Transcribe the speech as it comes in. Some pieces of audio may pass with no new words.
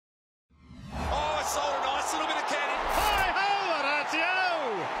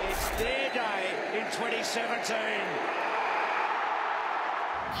17.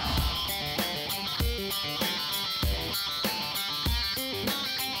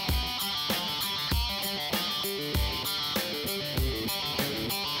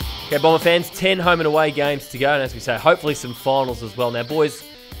 Okay, Bomber fans, 10 home and away games to go, and as we say, hopefully some finals as well. Now, boys,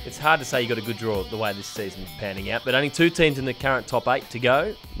 it's hard to say you got a good draw the way this season's panning out, but only 2 teams in the current top 8 to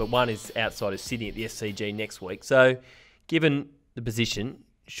go, but one is outside of Sydney at the SCG next week. So, given the position,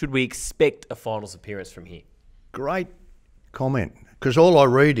 should we expect a finals appearance from here? Great comment, because all I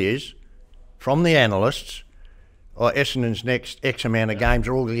read is, from the analysts, Essendon's next X amount of games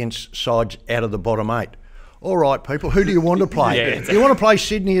are all against sides out of the bottom 8. All right, people, who do you want to play? Do you want to play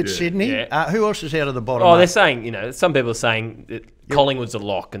Sydney at Sydney? Yeah. Who else is out of the bottom? Oh, they're saying, some people are saying that Collingwood's a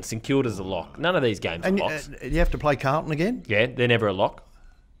lock and St Kilda's a lock. None of these games are locks. You have to play Carlton again? Yeah, they're never a lock.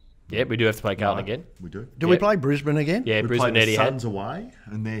 Yeah, we do have to play Carlton again. We do. Do we play Brisbane again? Yeah, We Brisbane play the Etihad. Suns away,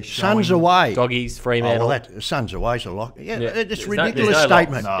 and they're showing... Suns away. Doggies, Fremantle. Oh, well, Suns away's a lock. Yeah, it's a There's ridiculous no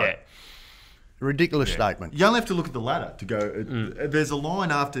statement. locks. Yeah. Ridiculous statement. You only have to look at the ladder to go... There's a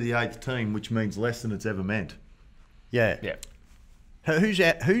line after the 8th team, which means less than it's ever meant. Yeah. Who's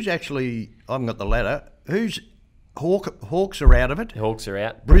actually? I haven't got the ladder. Who's Hawks are out of it. Hawks are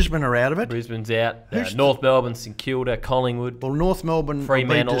out. Brisbane are out of it. Brisbane's out. North Melbourne, St Kilda, Collingwood. Well, North Melbourne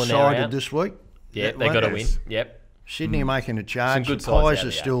Fremantle will be are now decided out. this week. Yeah, they got to win. Yep. Sydney are making a charge. Some good The sides Pies out are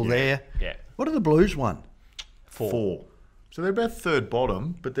there. still there. Yeah. What are the Blues won? 4. So they're about third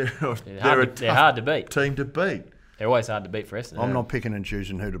bottom, but they're a They're hard to beat. team to beat. They're always hard to beat for Essendon. I'm not picking and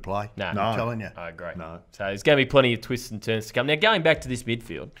choosing who to play. No. I'm telling you. Oh, great. No. So there's going to be plenty of twists and turns to come. Now, going back to this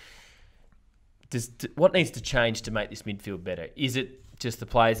midfield, what needs to change to make this midfield better? Is it just the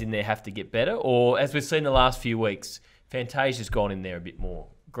players in there have to get better? Or, as we've seen the last few weeks, Fantasia's gone in there a bit more.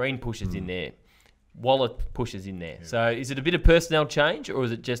 Green pushes in there. Wallet pushes in there. Yeah. So is it a bit of personnel change, or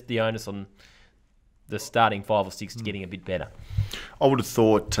is it just the onus on the starting 5 or 6 getting a bit better? I would have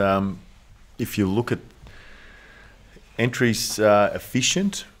thought if you look at entries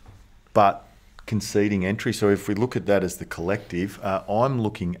efficient, but conceding entry. So if we look at that as the collective, I'm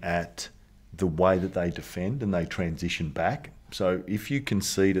looking at the way that they defend and they transition back. So if you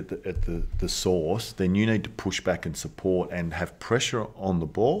concede at the source, then you need to push back and support and have pressure on the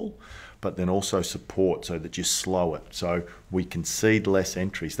ball, but then also support so that you slow it. So we concede less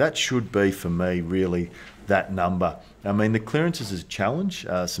entries. That should be, for me, really that number. I mean, the clearances is a challenge.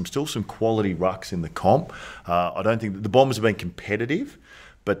 Still some quality rucks in the comp. I don't think the Bombers have been competitive,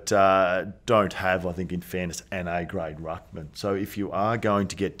 but don't have, I think, in fairness, an A-grade ruckman. So if you are going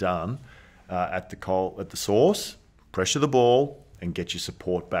to get done at the source, pressure the ball and get your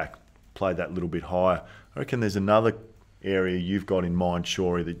support back. Play that little bit higher. I reckon there's another area you've got in mind,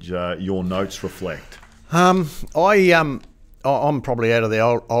 Shorey, that your notes reflect. I'm probably out of the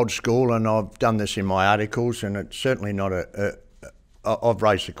old school, and I've done this in my articles, and it's certainly not I've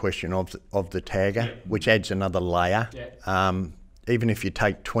raised the question of the tagger, which adds another layer. Even if you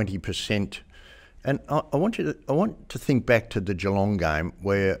take 20%, and I want to think back to the Geelong game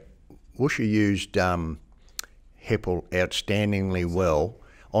where Woosha used Heppel outstandingly well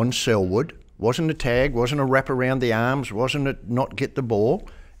on Selwood. Wasn't a tag, wasn't a wrap around the arms, wasn't a not get the ball.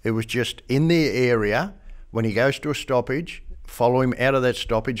 It was just in their area. When he goes to a stoppage, follow him out of that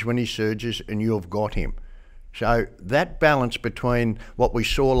stoppage when he surges, and you've got him. So that balance between what we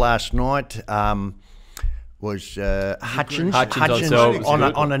saw last night was Hutchins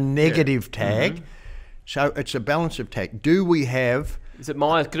on a negative tag. So it's a balance of tag. Do we have... Is it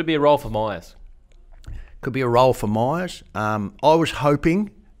Myers? Could it be a role for Myers? Could be a role for Myers. I was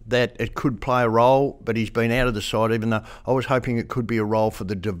hoping that it could play a role, but he's been out of the side, even though I was hoping it could be a role for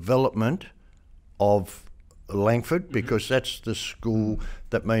the development of Langford, because that's the school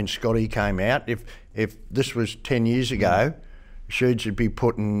that means Scotty came out. If this was 10 years ago, Shoots would be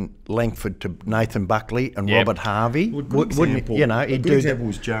putting Langford to Nathan Buckley and Robert Harvey. Well, a good example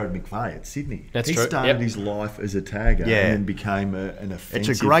was Jared McVeigh at Sydney. He started his life as a tagger and then became an offensive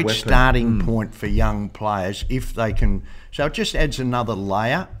It's a great weapon. starting point for young players if they can. So it just adds another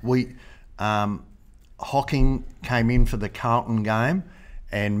layer. Hocking came in for the Carlton game,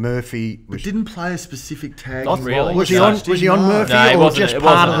 and Murphy was, didn't play a specific tag. Not really. Was he on Murphy, No, it or wasn't- just it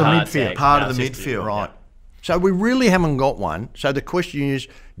part wasn't of the a hard midfield? tag. Part No, of the it's 50, midfield, Right. So we really haven't got one. So the question is,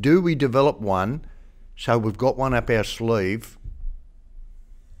 do we develop one so we've got one up our sleeve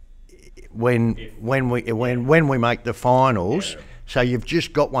when we make the finals? So you've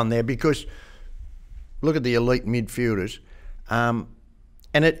just got one there, because look at the elite midfielders, and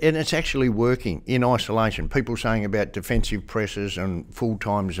it's actually working in isolation. People saying about defensive presses and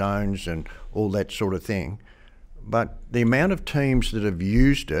full-time zones and all that sort of thing, but the amount of teams that have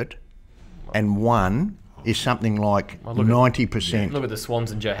used it and won is something like Well, 90%. Look at the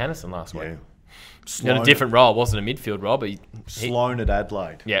Swans and Johannesson last week. Yeah. He had a different role. It wasn't a midfield role, but Sloan at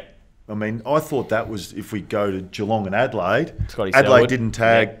Adelaide. Yeah. I mean, I thought that was, if we go to Geelong and Adelaide, Scotty Adelaide Selwood. didn't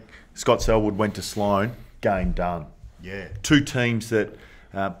tag. Yeah. Scott Selwood went to Sloan. Game done. Yeah. Two teams that,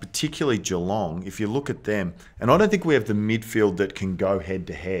 particularly Geelong, if you look at them, and I don't think we have the midfield that can go head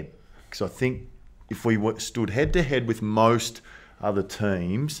to head. Because I think if we stood head to head with most other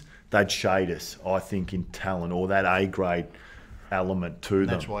teams, they'd shade us, I think, in talent or that A grade element to them.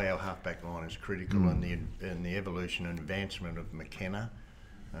 That's why our halfback line is critical in the evolution and advancement of McKenna,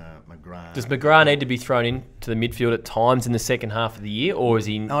 McGrath. Does McGrath need to be thrown into the midfield at times in the second half of the year, or is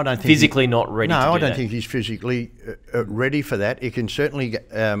he physically not ready to do that? No, I don't think he's physically ready for that. He can certainly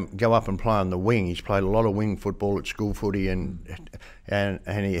go up and play on the wing. He's played a lot of wing football at school footy, and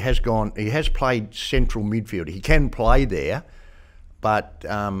he has played central midfield. He can play there, but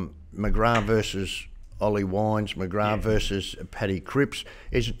McGrath versus Ollie Wines, McGrath versus Paddy Cripps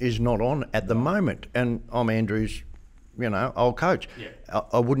is not on at the moment. And I'm Andrew's, old coach. Yeah.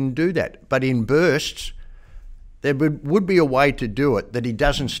 I wouldn't do that. But in bursts, there would be a way to do it that he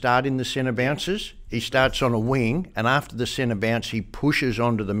doesn't start in the centre bounces. He starts on a wing, and after the centre bounce, he pushes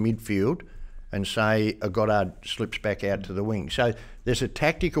onto the midfield and say Goddard slips back out to the wing. So there's a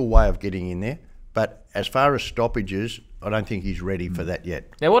tactical way of getting in there. But as far as stoppages, I don't think he's ready for that yet.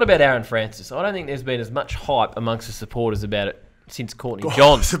 Now, what about Aaron Francis? I don't think there's been as much hype amongst the supporters about it since Courtney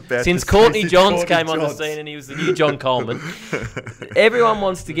Johns. Since Courtney Johns came on the scene and he was the new John Coleman. Everyone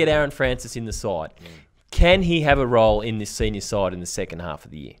wants to get Aaron Francis in the side. Can he have a role in this senior side in the second half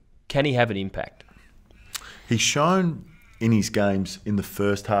of the year? Can he have an impact? He's shown in his games in the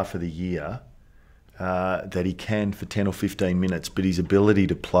first half of the year that he can for 10 or 15 minutes, but his ability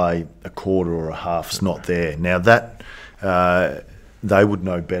to play a quarter or a half's not there. Now that they would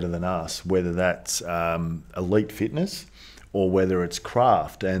know better than us whether that's elite fitness or whether it's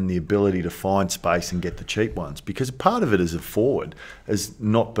craft and the ability to find space and get the cheap ones. Because part of it as a forward is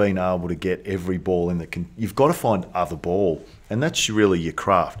not being able to get every ball in that you've got to find other ball, and that's really your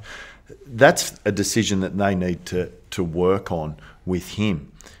craft. That's a decision that they need to work on with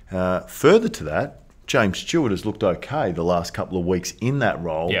him. Further to that, James Stewart has looked okay the last couple of weeks in that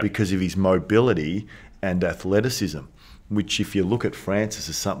role because of his mobility and athleticism, which if you look at Francis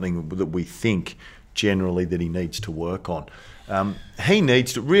is something that we think generally that he needs to work on. He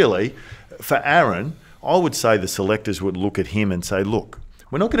needs to really, for Aaron, I would say the selectors would look at him and say, look,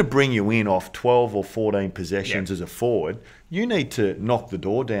 we're not going to bring you in off 12 or 14 possessions as a forward. You need to knock the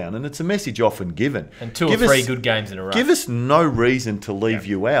door down. And it's a message often given. And two or three good games in a row. Give us no reason to leave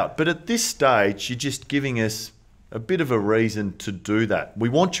you out. But at this stage, you're just giving us a bit of a reason to do that. We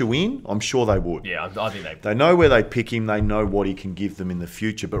want you in. I'm sure they would. Yeah, I think they would. They know where they pick him. They know what he can give them in the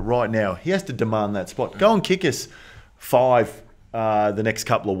future. But right now, he has to demand that spot. Go and kick us 5 the next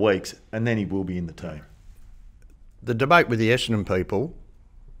couple of weeks, and then he will be in the team. The debate with the Essendon people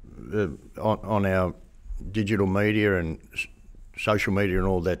on our digital media and social media and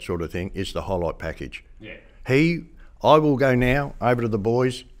all that sort of thing is the highlight package. Yeah. I will go now over to the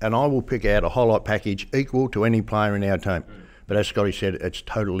boys and I will pick out a highlight package equal to any player in our team. But as Scotty said, it's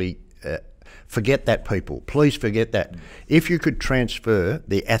totally... forget that, people. Please forget that. If you could transfer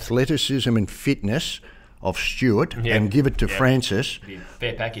the athleticism and fitness of Stewart and give it to Francis,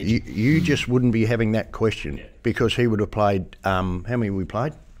 fair package. You just wouldn't be having that question because he would have played... how many we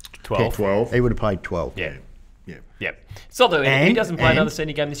played? 12. He would have played 12. Yeah. It's not that if he doesn't play another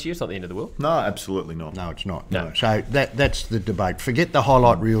senior game this year, it's not the end of the world. No, absolutely not. No, it's not. No. So that's the debate. Forget the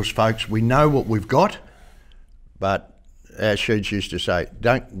highlight reels, folks. We know what we've got, but as Sheeds used to say,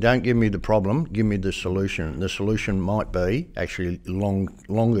 don't give me the problem, give me the solution. The solution might be actually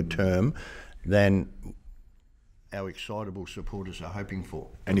longer term than our excitable supporters are hoping for.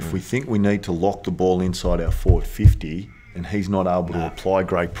 And if we think we need to lock the ball inside our forward 50 and he's not able to apply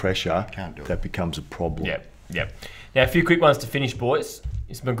great pressure, that becomes a problem. Yep. Now, a few quick ones to finish, boys.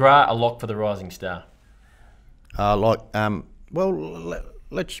 Is McGrath a lock for the Rising Star?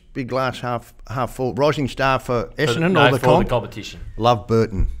 Let's be glass half full. Rising Star for Essendon or the for the competition? Love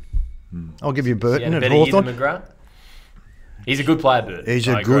Burton. I'll give you Burton at Hawthorn. Hawthorn. He's a good player, Burton. He's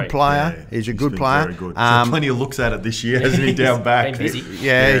a good player. Yeah, he's a good player. Very good. Plenty of looks at it this year, hasn't he? Down back. Been busy.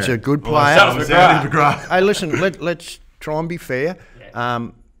 Yeah, he's a good player. Hey, listen, let's try and be fair.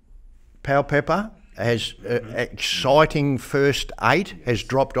 Powell Pepper has exciting first 8, has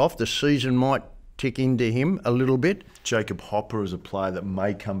dropped off. The season might tick into him a little bit. Jacob Hopper is a player that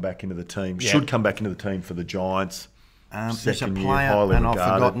may come back into the team, should come back into the team for the Giants. There's a second year, player, highly and I've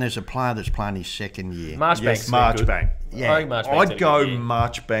regarded. forgotten, there's a player that's playing his second year. Marchbank's Marchbank. Yeah. I think Marchbank's had a I'd go good year.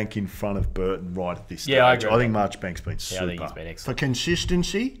 Marchbank in front of Burton right at this stage. Yeah, I agree. I think Marchbank's been Yeah, super. I think he's been For excellent.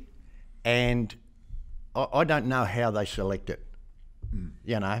 consistency, and I don't know how they select it.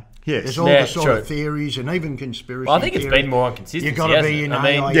 You know, Yes. there's all Yeah, the sort true. of theories and even conspiracy. Well, I think it's theories. been more on consistency. You've got to hasn't be it? in I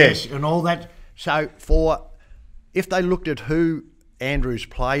mean, AIS and all that. So if they looked at who Andrews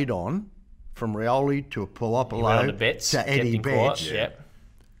played on, from Rioli to you went on Puopolo the bets, to kept Eddie him quiet. Betts, Yep.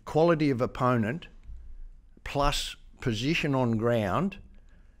 quality of opponent plus position on ground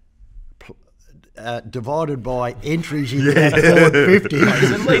divided by entries into that forward 50.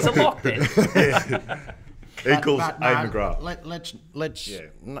 He's a lock then. Equals But A. no, McGrath. let's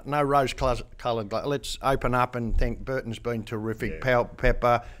Yeah. no rose-coloured. Let's open up and think Burton's been terrific.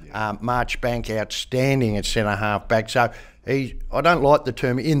 Pepper, Marchbank outstanding at centre half back. So I don't like the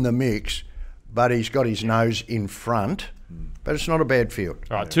term in the mix, but he's got his nose in front. But it's not a bad field.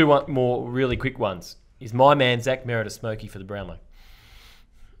 All right, two more really quick ones. Is my man Zach Merritt a smoky for the Brownlow?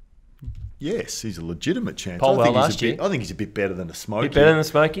 Yes, he's a legitimate chance. Polled well I last think he's a bit better than a Smoky. Bit better than the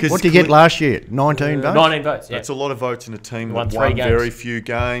Smoky? What did he get last year? 19 votes? 19 votes, yeah. That's a lot of votes in a team Won that 3 won games. very few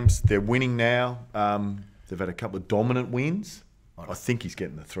games. They're winning now. They've had a couple of dominant wins. I think he's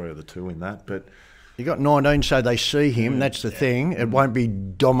getting the 3 or the 2 in that. But You got 19, so they see him. That's the thing. It won't be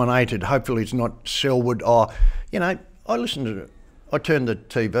dominated. Hopefully, it's not Selwood. You know, I turned the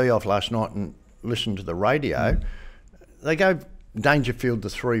TV off last night and listened to the radio. They gave Dangerfield the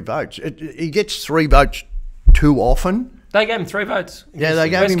 3 votes. He gets 3 votes too often. They gave him 3 votes. Yeah, they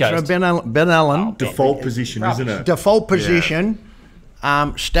gave West him Coast. for Ben Allen. default position, isn't it? Default position,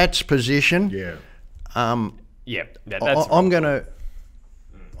 stats position. Yeah. Yeah, that's I'm going to...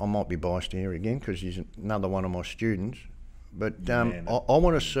 I might be biased here again because he's another one of my students. But I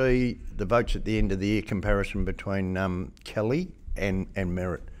want to see the votes at the end of the year comparison between Kelly and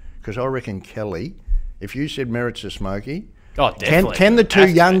Merritt. Because I reckon Kelly, if you said Merritt's a smoky... Oh, definitely. Can the two Has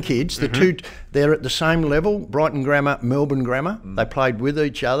to young be. kids, they're at the same level, Brighton Grammar, Melbourne Grammar. They played with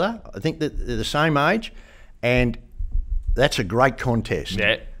each other. I think that they're the same age. And that's a great contest.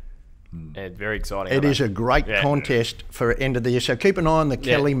 Yeah. Yeah, very exciting. It is a great contest for end of the year. So keep an eye on the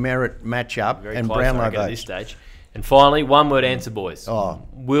Kelly-Merritt matchup Very and close, Brownlow I reckon, at this votes. stage. And finally, one word answer, boys. Oh.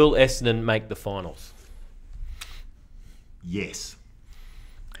 Will Essendon make the finals? Yes.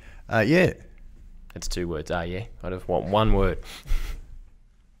 Yeah. That's 2 words. Yeah. I just want 1 word.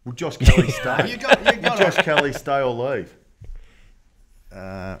 Will Josh Kelly stay? You got Will Josh Kelly stay or leave?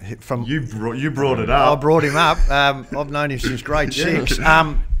 from You brought it I up. brought him up. I've known him since grade 6.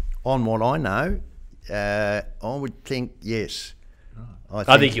 On what I know, I would think yes.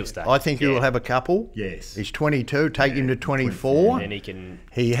 I think he'll stay. I think he Yeah. will have a couple. Yes. He's 22. Take him to 24. And he can...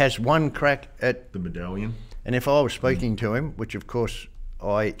 He has one crack at, The medallion. and if I was speaking to him, which of course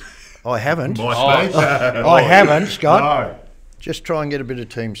I haven't. I haven't, Scott. No. Just try and get a bit of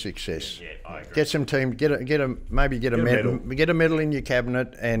team success. Yeah, I agree. Get some team. Get a medal. Get a medal in your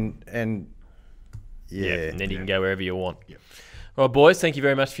cabinet, and yeah. And then you can go wherever you want. All right, boys, thank you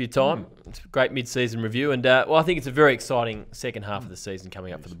very much for your time. It's a great mid-season review. And, I think it's a very exciting second half of the season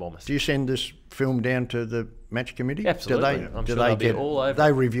coming up for the Bombers. Do you send this film down to the match committee? Absolutely. Do they? I'm do sure they they'll be get? all over They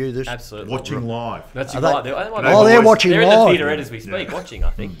it. review this. Absolutely. Watching live. That's Are right. they- They're watching They're in live. the theatre as we speak, watching,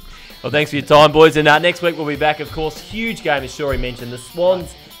 I think. Well, thanks for your time, boys. And next week we'll be back, of course. Huge game, as Shorey mentioned. The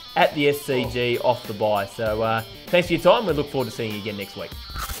Swans at the SCG off the bye. So thanks for your time. We look forward to seeing you again next week.